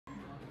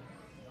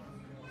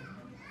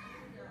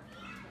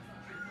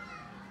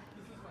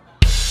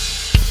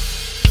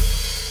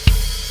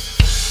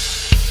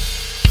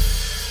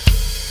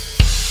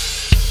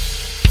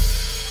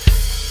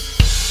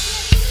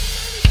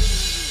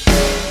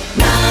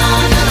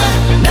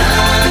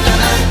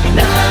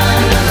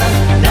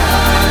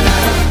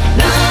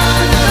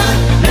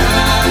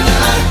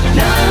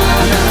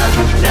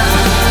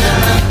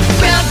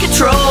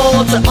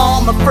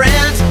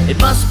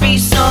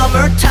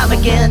time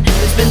again.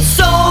 It's been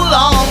so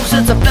long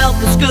since I felt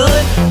this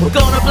good. We're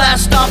gonna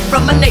blast off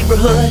from my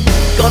neighborhood,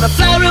 gonna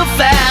fly real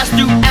fast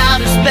through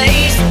outer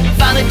space,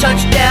 finally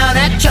touch down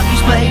at Chuck E.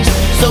 Place.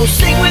 So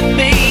sing with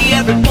me,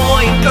 every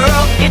boy and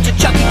girl, it's a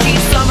Chuck E.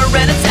 Cheese summer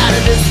and it's out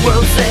of this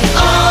world. Say,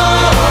 oh,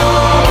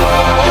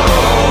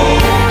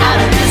 out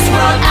of this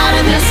world, out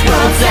of this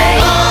world. Say,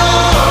 oh,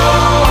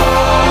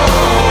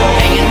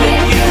 hanging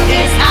with you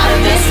is out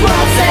of this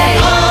world. Say,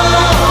 oh,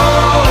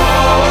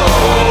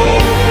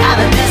 out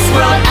of this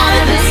world, out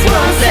of this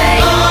world. Say,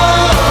 oh,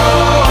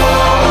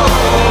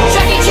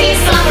 Chuck E.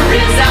 Cheese summer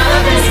is out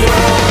of this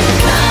world.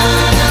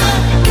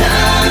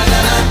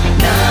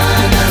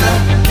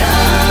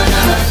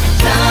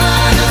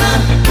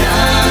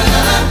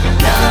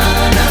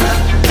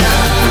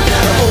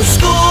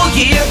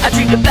 I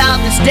dreamed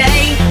about this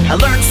day, I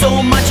learned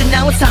so much and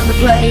now it's time to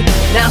play.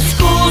 Now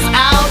school's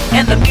out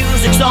and the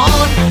music's on,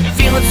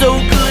 feeling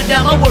so good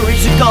now my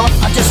worries are gone.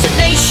 Our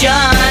destination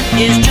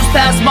is just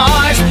past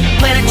Mars,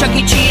 planet Chuck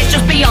E. Cheese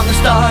just beyond the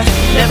stars.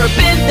 Never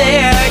been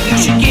there, you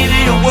should give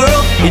it a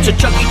whirl. It's a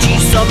Chuck E.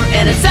 Cheese summer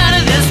and it's out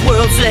of this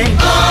world. Say,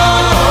 oh,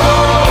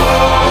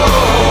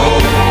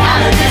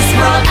 out of this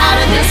world,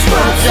 out of this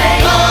world. Say,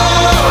 oh,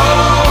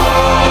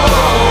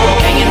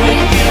 hanging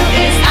with you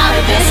is out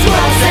of this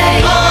world.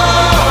 Say, oh,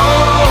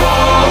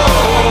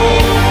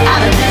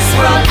 out of this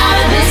world, out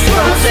of this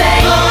world. Say,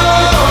 oh,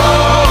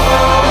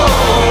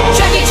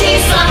 Chuck E.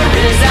 Cheese summer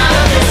is out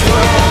of this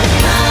world.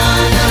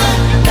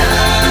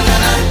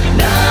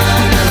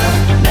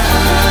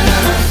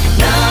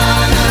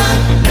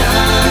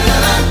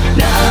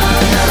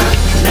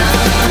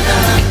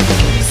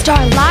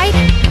 Starlight,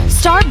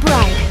 star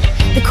bright,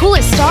 the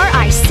coolest star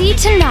I see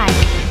tonight.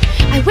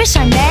 I wish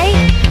I may,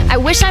 I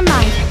wish I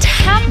might, to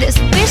have this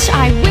wish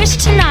I wish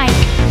tonight.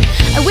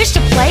 I wish to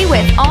play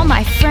with all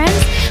my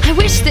friends, I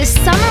wish this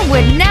summer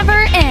would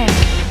never end.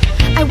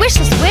 I wish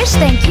this wish,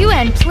 thank you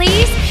and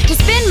please, to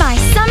spend my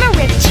summer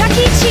with Chuck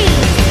E.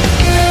 Cheese.